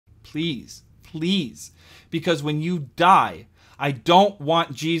please, please. Because when you die, I don't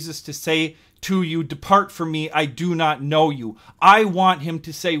want Jesus to say to you, depart from me, I do not know you. I want him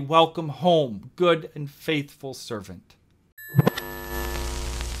to say, welcome home, good and faithful servant.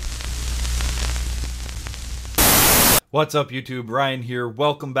 What's up, YouTube? Ryan here.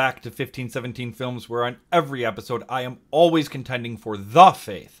 Welcome back to 1517 Films, where on every episode I am always contending for the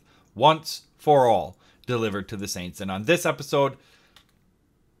faith, once for all, delivered to the saints. And on this episode,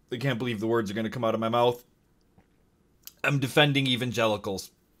 I can't believe the words are going to come out of my mouth, I'm defending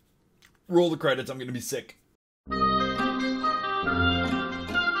Evangelicals. Roll the credits, I'm going to be sick.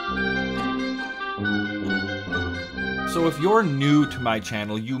 So if you're new to my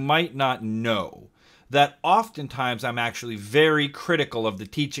channel, you might not know that oftentimes I'm actually very critical of the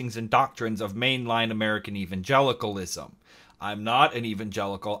teachings and doctrines of mainline American evangelicalism. I'm not an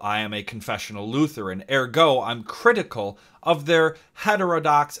evangelical, I am a confessional Lutheran. Ergo, I'm critical of their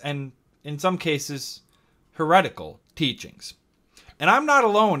heterodox and, in some cases, heretical teachings. And I'm not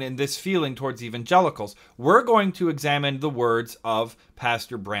alone in this feeling towards evangelicals. We're going to examine the words of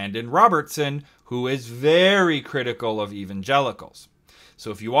Pastor Brandan Robertson, who is very critical of evangelicals. So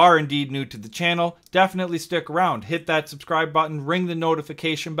if you are indeed new to the channel, definitely stick around. Hit that subscribe button, ring the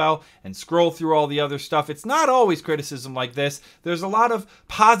notification bell, and scroll through all the other stuff. It's not always criticism like this. There's a lot of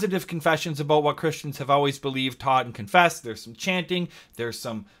positive confessions about what Christians have always believed, taught, and confessed. There's some chanting. There's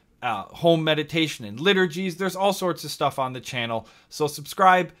some home meditation and liturgies. There's all sorts of stuff on the channel. So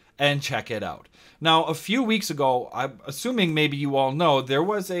subscribe and check it out. Now, a few weeks ago, I'm assuming maybe you all know, there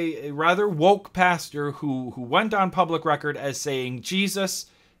was a rather woke pastor who went on public record as saying Jesus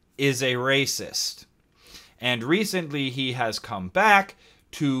is a racist. And recently he has come back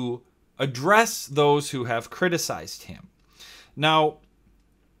to address those who have criticized him. Now,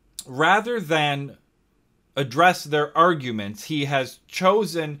 rather than address their arguments, he has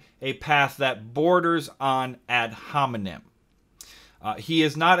chosen a path that borders on ad hominem. He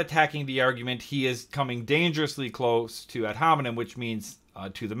is not attacking the argument. He is coming dangerously close to ad hominem, which means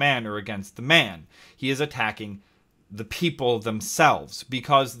to the man or against the man. He is attacking the people themselves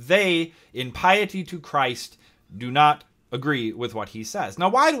because they, in piety to Christ, do not agree with what he says. Now,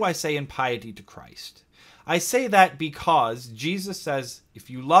 why do I say in piety to Christ? I say that because Jesus says, if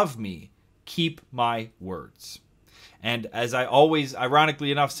you love me, keep my words. And as I always,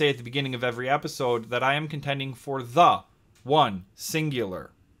 ironically enough, say at the beginning of every episode, that I am contending for the one singular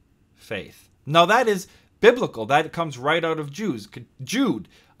faith. Now that is biblical. That comes right out of Jude,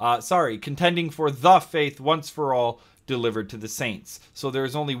 contending for the faith once for all delivered to the saints. So there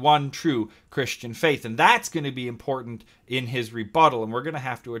is only one true Christian faith, and that's going to be important in his rebuttal, and we're going to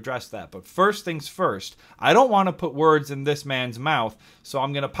have to address that. But first things first, I don't want to put words in this man's mouth, so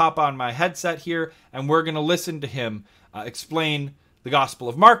I'm going to pop on my headset here, and we're going to listen to him explain the Gospel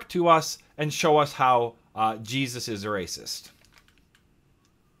of Mark to us and show us how Jesus is a racist.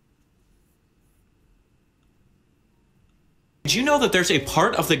 Did you know that there's a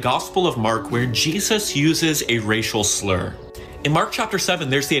part of the Gospel of Mark where Jesus uses a racial slur? In Mark chapter 7,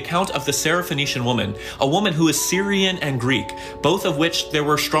 there's the account of the Syrophoenician woman, a woman who is Syrian and Greek, both of which there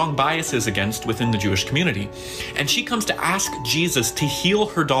were strong biases against within the Jewish community. And she comes to ask Jesus to heal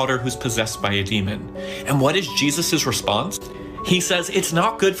her daughter who's possessed by a demon. And what is Jesus' response? He says, it's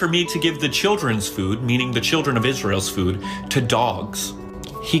not good for me to give the children's food, meaning the children of Israel's food, to dogs.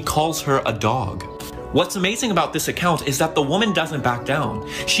 He calls her a dog. What's amazing about this account is that the woman doesn't back down.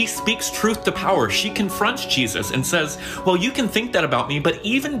 She speaks truth to power. She confronts Jesus and says, well, you can think that about me, but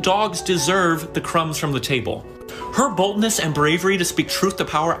even dogs deserve the crumbs from the table. Her boldness and bravery to speak truth to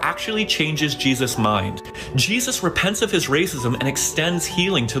power actually changes Jesus' mind. Jesus repents of his racism and extends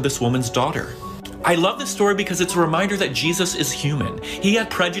healing to this woman's daughter. I love this story because it's a reminder that Jesus is human. He had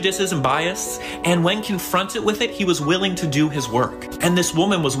prejudices and bias, and when confronted with it, he was willing to do his work. And this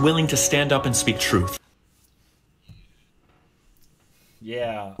woman was willing to stand up and speak truth.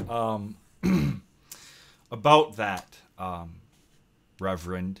 Yeah, about that,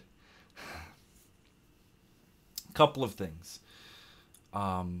 Reverend, a couple of things.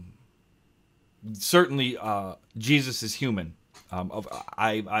 Certainly, Jesus is human.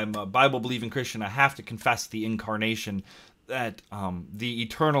 I'm a Bible-believing Christian. I have to confess the incarnation, that the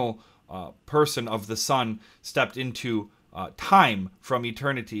eternal person of the Son stepped into time from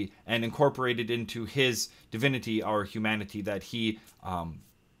eternity and incorporated into his divinity our humanity, that he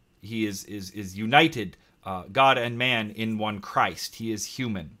is united, God and man, in one Christ. He is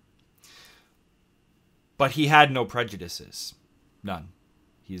human. But he had no prejudices. None.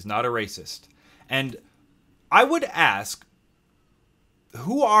 He is not a racist. And I would ask,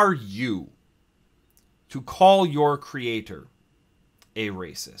 who are you to call your creator a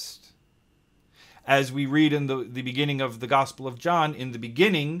racist. As we read in the beginning of the Gospel of John, in the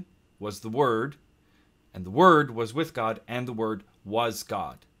beginning was the Word, and the Word was with God, and the Word was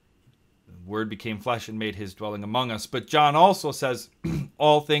God. The Word became flesh and made his dwelling among us. But John also says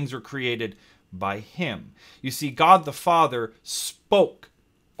all things were created by him. You see, God the Father spoke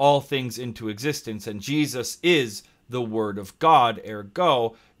all things into existence, and Jesus is the Word of God.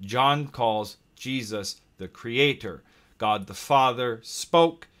 Ergo, John calls Jesus the Creator. God the Father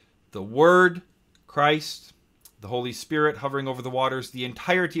spoke, the Word, Christ, the Holy Spirit hovering over the waters, the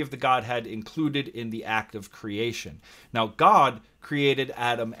entirety of the Godhead included in the act of creation. Now, God created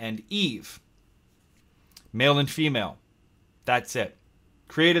Adam and Eve, male and female. That's it.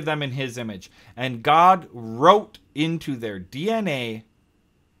 Created them in his image. And God wrote into their DNA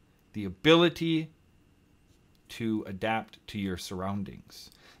the ability to adapt to your surroundings.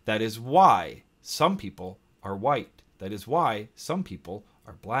 That is why some people are white. That is why some people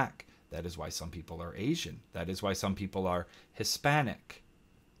are black. That is why some people are Asian. That is why some people are Hispanic.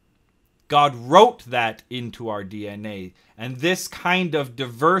 God wrote that into our DNA. And this kind of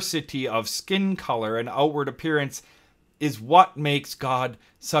diversity of skin color and outward appearance is what makes God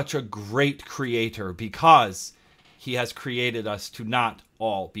such a great creator, because he has created us to not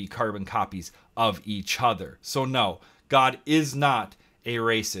all be carbon copies of each other. So no, God is not a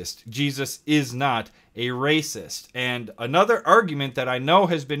racist. Jesus is not a racist. And another argument that I know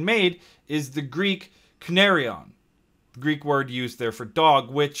has been made is the Greek kunarion, the Greek word used there for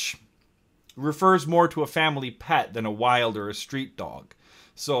dog, which refers more to a family pet than a wild or a street dog.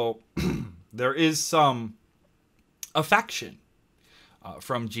 So there is some affection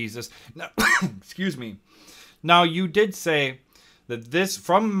from Jesus. Now, excuse me. Now, you did say that this,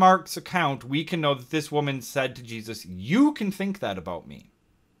 from Mark's account, we can know that this woman said to Jesus, "You can think that about me."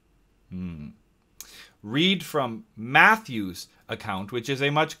 Read from Matthew's account, which is a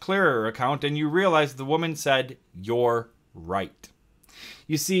much clearer account, and you realize the woman said, "You're right."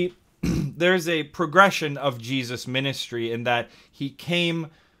 You see, there's a progression of Jesus' ministry in that he came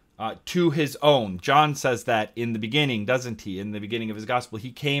to his own. John says that in the beginning, doesn't he? In the beginning of his gospel,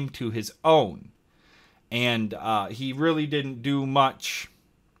 he came to his own. And he really didn't do much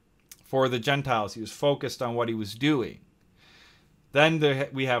for the Gentiles. He was focused on what he was doing. Then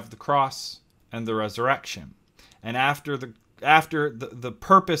we have the cross and the resurrection. And after the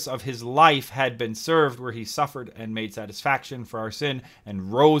purpose of his life had been served, where he suffered and made satisfaction for our sin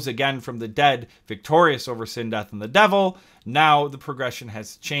and rose again from the dead, victorious over sin, death, and the devil, now the progression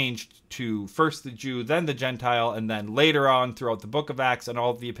has changed to first the Jew, then the Gentile, and then later on throughout the book of Acts and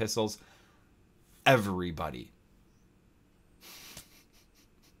all of the epistles, everybody.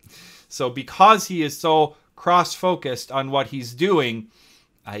 So because he is so cross-focused on what he's doing,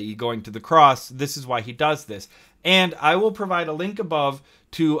 i.e. going to the cross, this is why he does this. And I will provide a link above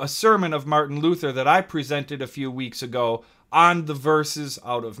to a sermon of Martin Luther that I presented a few weeks ago on the verses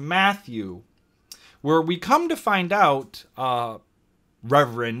out of Matthew, where we come to find out,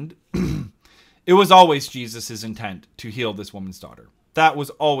 Reverend, it was always Jesus' intent to heal this woman's daughter. That was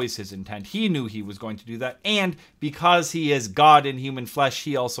always his intent. He knew he was going to do that. And because he is God in human flesh,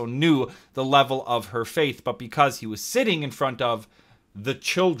 he also knew the level of her faith. But because he was sitting in front of the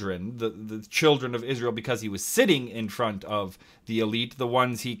children, the children of Israel, because he was sitting in front of the elite, the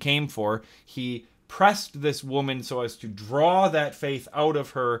ones he came for, he pressed this woman so as to draw that faith out of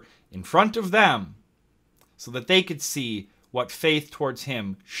her in front of them so that they could see what faith towards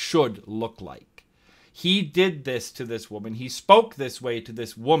him should look like. He did this to this woman. He spoke this way to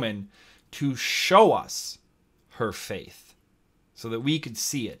this woman to show us her faith so that we could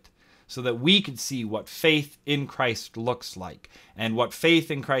see it, so that we could see what faith in Christ looks like. And what faith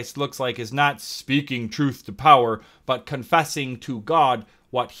in Christ looks like is not speaking truth to power, but confessing to God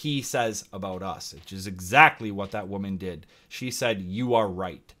what he says about us, which is exactly what that woman did. She said, "You are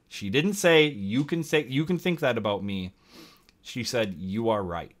right." She didn't say, you can think that about me. She said, "You are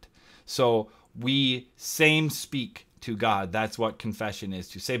right." So we same speak to God. That's what confession is,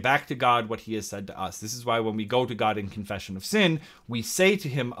 to say back to God what he has said to us. This is why when we go to God in confession of sin, we say to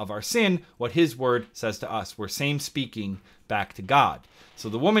him of our sin what his word says to us. We're same speaking back to God. So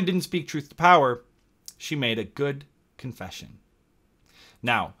the woman didn't speak truth to power. She made a good confession.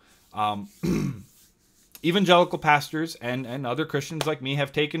 Now, evangelical pastors and other Christians like me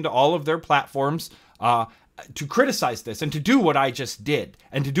have taken to all of their platforms to criticize this and to do what I just did,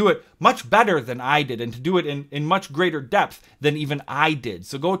 and to do it much better than I did, and to do it in much greater depth than even I did.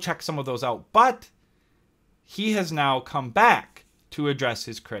 So go check some of those out. But he has now come back to address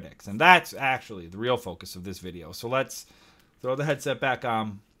his critics, and that's actually the real focus of this video. So let's throw the headset back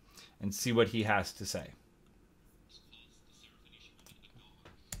on and see what he has to say.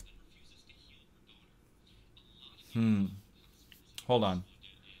 Hold on.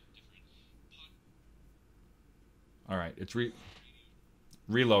 All right, it's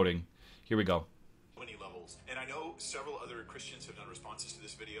reloading. Here we go. Many levels. And I know several other Christians have done responses to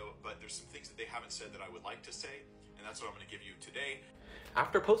this video, but there's some things that they haven't said that I would like to say, and that's what I'm going to give you today.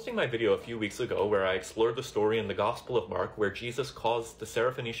 After posting my video a few weeks ago where I explored the story in the Gospel of Mark where Jesus calls the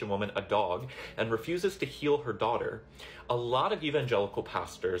Syrophoenician woman a dog and refuses to heal her daughter, a lot of evangelical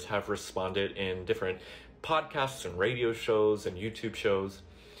pastors have responded in different podcasts and radio shows and YouTube shows.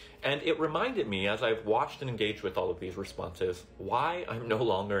 And it reminded me, as I've watched and engaged with all of these responses, why I'm no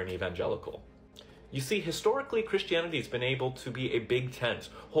longer an evangelical. You see, historically, Christianity has been able to be a big tent,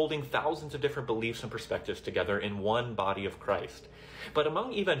 holding thousands of different beliefs and perspectives together in one body of Christ. But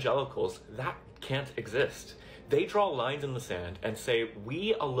among evangelicals, that can't exist. They draw lines in the sand and say,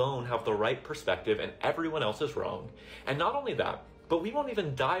 we alone have the right perspective and everyone else is wrong. And not only that, but we won't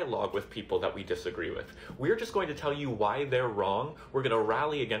even dialogue with people that we disagree with. We're just going to tell you why they're wrong, we're going to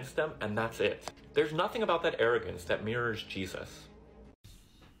rally against them, and that's it. There's nothing about that arrogance that mirrors Jesus.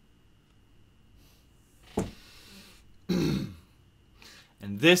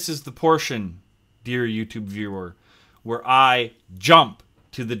 And this is the portion, dear YouTube viewer, where I jump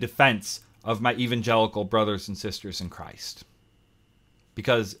to the defense of my evangelical brothers and sisters in Christ.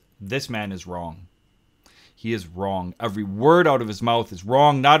 Because this man is wrong. He is wrong. Every word out of his mouth is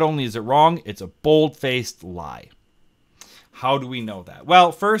wrong. Not only is it wrong, it's a bold-faced lie. How do we know that?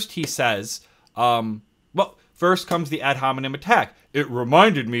 Well, first he says, first comes the ad hominem attack. It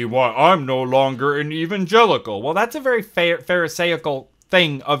reminded me why I'm no longer an evangelical. Well, that's a very pharisaical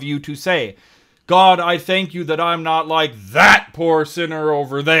thing of you to say. God, I thank you that I'm not like that poor sinner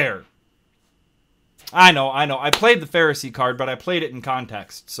over there. I know. I played the Pharisee card, but I played it in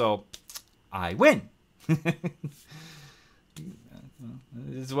context, so I win.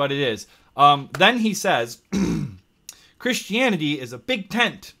 This is what it is. Then he says, Christianity is a big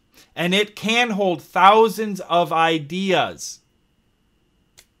tent, and it can hold thousands of ideas.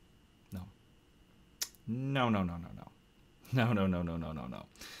 No.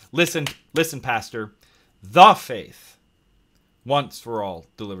 Listen, Pastor. The faith, once for all,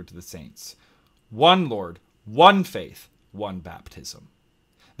 delivered to the saints. One Lord, one faith, one baptism.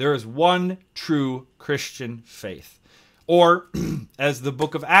 There is one true Christian faith. Or, as the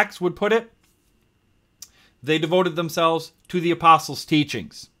book of Acts would put it, they devoted themselves to the apostles'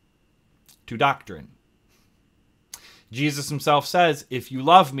 teachings, to doctrine. Jesus himself says, if you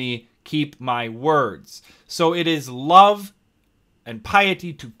love me, keep my words. So it is love and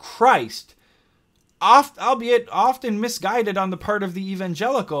piety to Christ, albeit often misguided on the part of the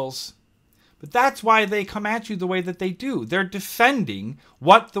evangelicals. But that's why they come at you the way that they do. They're defending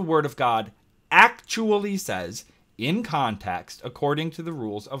what the Word of God actually says in context according to the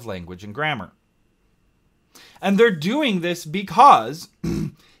rules of language and grammar. And they're doing this because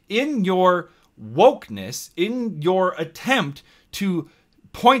in your wokeness, in your attempt to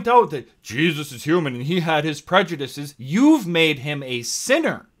point out that Jesus is human and he had his prejudices, you've made him a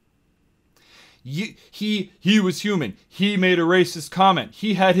sinner. He was human. He made a racist comment.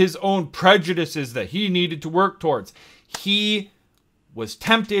 He had his own prejudices that he needed to work towards. He was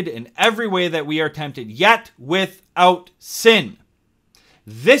tempted in every way that we are tempted, yet without sin.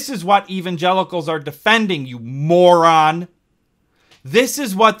 This is what evangelicals are defending, you moron. This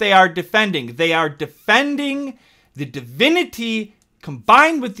is what they are defending. They are defending the divinity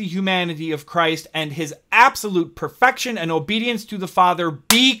combined with the humanity of Christ and his absolute perfection and obedience to the Father,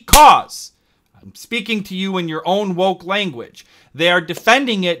 because, I'm speaking to you in your own woke language, they are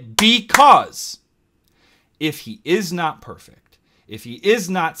defending it because if he is not perfect, if he is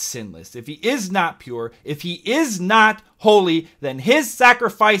not sinless, if he is not pure, if he is not holy, then his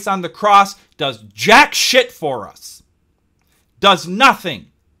sacrifice on the cross does jack shit for us. Does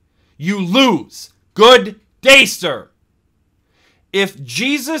nothing. You lose. Good day, sir. If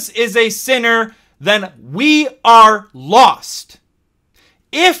Jesus is a sinner, then we are lost.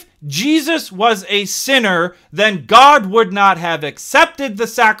 If Jesus was a sinner, then God would not have accepted the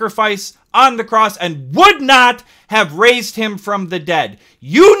sacrifice on the cross and would not have raised him from the dead.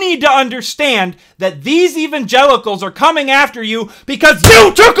 You need to understand that these evangelicals are coming after you because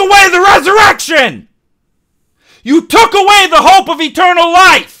you took away the resurrection. You took away the hope of eternal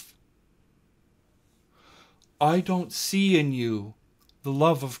life. I don't see in you the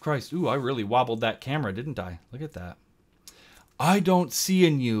love of Christ. Ooh, I really wobbled that camera, didn't I? Look at that. I don't see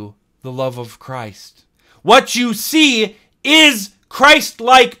in you the love of Christ. What you see is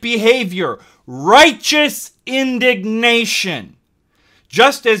Christ-like behavior, righteous indignation.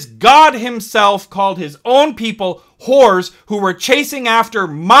 Just as God himself called his own people whores who were chasing after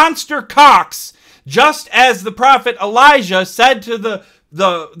monster cocks Just as the prophet Elijah said to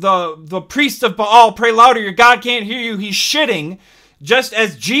the priest of Baal, pray louder, your God can't hear you, he's shitting. Just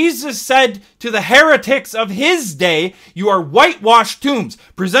as Jesus said to the heretics of his day, you are whitewashed tombs,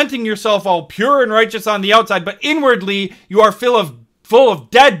 presenting yourself all pure and righteous on the outside, but inwardly you are full of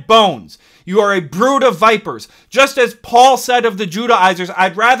dead bones. You are a brood of vipers. Just as Paul said of the Judaizers,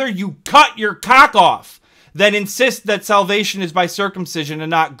 I'd rather you cut your cock off than insist that salvation is by circumcision and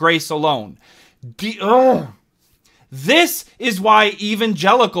not grace alone. This is why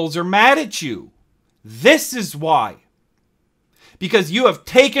evangelicals are mad at you. This is why. Because you have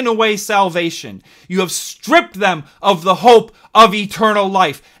taken away salvation. You have stripped them of the hope of eternal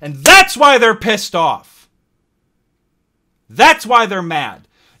life. And that's why they're pissed off. That's why they're mad.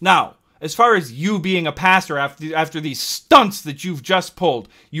 Now, as far as you being a pastor after these stunts that you've just pulled,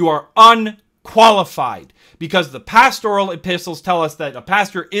 you are unqualified. Because the pastoral epistles tell us that a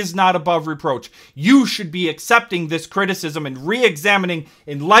pastor is not above reproach. You should be accepting this criticism and re-examining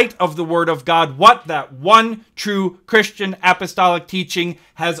in light of the Word of God what that one true Christian apostolic teaching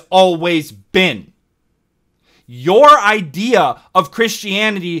has always been. Your idea of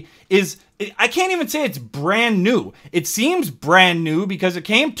Christianity is, I can't even say it's brand new. It seems brand new because it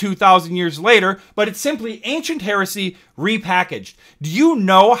came 2,000 years later, but it's simply ancient heresy repackaged. Do you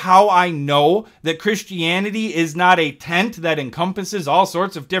know how I know that Christianity is not a tent that encompasses all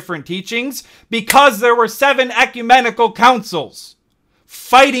sorts of different teachings? Because there were 7 ecumenical councils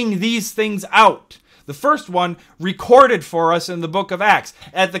fighting these things out. The first one recorded for us in the book of Acts.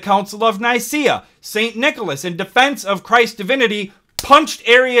 At the Council of Nicaea, St. Nicholas, in defense of Christ's divinity, punched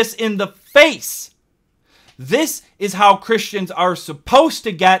Arius in the face. This is how Christians are supposed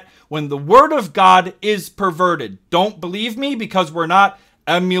to get when the Word of God is perverted. Don't believe me because we're not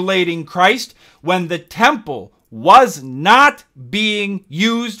emulating Christ. When the temple was not being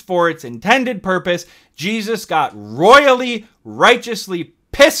used for its intended purpose, Jesus got royally, righteously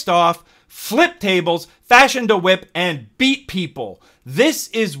pissed off, flipped tables, fashioned a whip, and beat people. This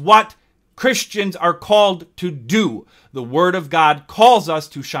is what Christians are called to do. The Word of God calls us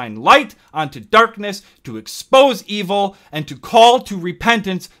to shine light onto darkness, to expose evil, and to call to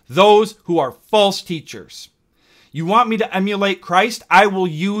repentance those who are false teachers. You want me to emulate Christ? I will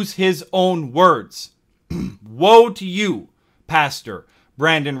use his own words. Woe to you, Pastor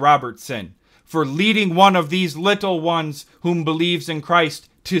Brandan Robertson, for leading one of these little ones whom believes in Christ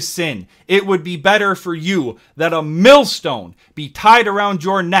to sin. It would be better for you that a millstone be tied around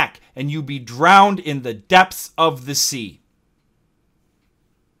your neck and you be drowned in the depths of the sea.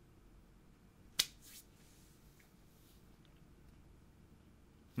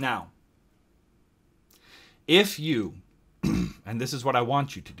 Now, if you, and this is what I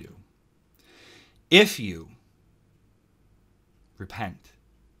want you to do, if you repent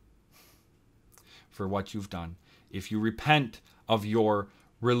for what you've done, if you repent of your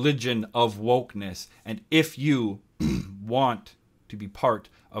religion of wokeness, and if you want to be part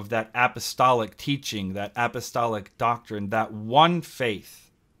of that apostolic teaching, that apostolic doctrine, that one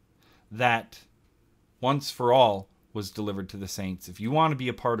faith that once for all was delivered to the saints, if you want to be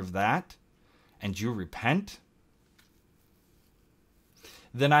a part of that and you repent,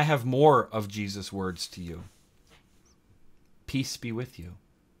 then I have more of Jesus' words to you. Peace be with you.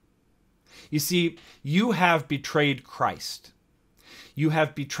 You see, you have betrayed Christ. You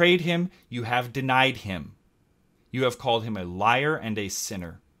have betrayed him. You have denied him. You have called him a liar and a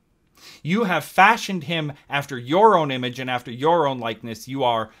sinner. You have fashioned him after your own image and after your own likeness. You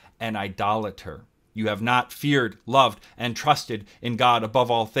are an idolater. You have not feared, loved, and trusted in God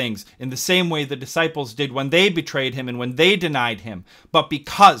above all things, in the same way the disciples did when they betrayed him and when they denied him. But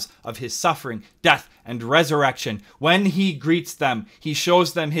because of his suffering, death, and resurrection, when he greets them, he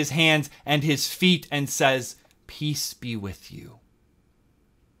shows them his hands and his feet and says, "Peace be with you."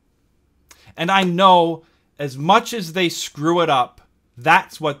 And I know, as much as they screw it up,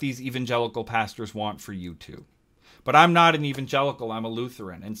 that's what these evangelical pastors want for you too. But I'm not an evangelical, I'm a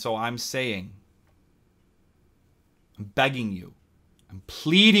Lutheran. And so I'm saying, I'm begging you, I'm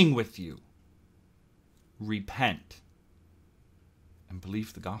pleading with you, repent and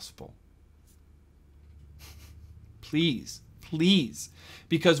believe the gospel. Please, please.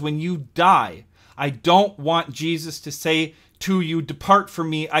 Because when you die, I don't want Jesus to say to you, "Depart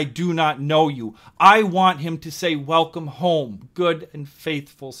from me, I do not know you." I want him to say, "Welcome home, good and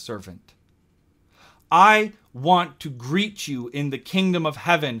faithful servant." I want to greet you in the kingdom of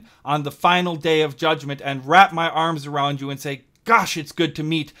heaven on the final day of judgment and wrap my arms around you and say, "Gosh, it's good to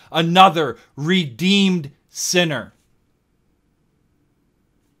meet another redeemed sinner."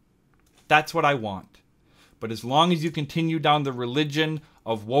 That's what I want. But as long as you continue down the religion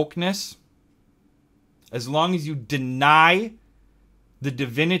of wokeness, As long as you deny the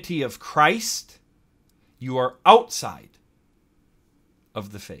divinity of Christ, you are outside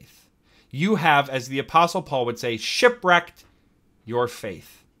of the faith. You have, as the Apostle Paul would say, shipwrecked your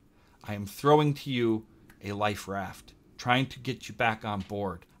faith. I am throwing to you a life raft, trying to get you back on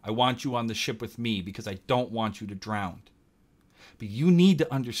board. I want you on the ship with me because I don't want you to drown. But you need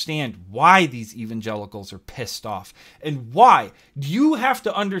to understand why these evangelicals are pissed off. And why? You have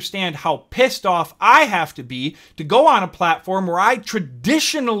to understand how pissed off I have to be to go on a platform where I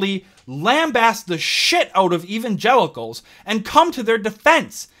traditionally lambast the shit out of evangelicals and come to their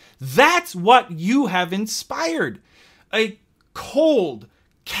defense. That's what you have inspired. A cold,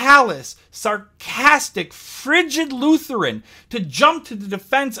 callous, sarcastic, frigid Lutheran to jump to the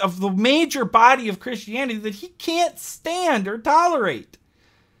defense of the major body of Christianity that he can't stand or tolerate.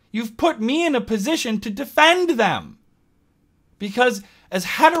 You've put me in a position to defend them. Because as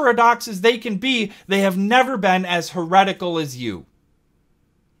heterodox as they can be, they have never been as heretical as you.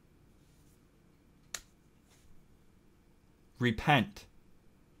 Repent,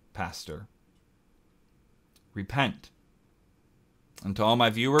 Pastor. Repent. And to all my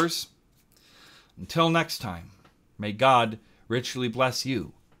viewers, until next time, may God richly bless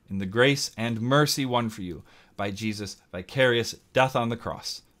you in the grace and mercy won for you by Jesus' vicarious death on the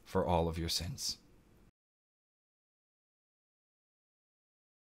cross for all of your sins.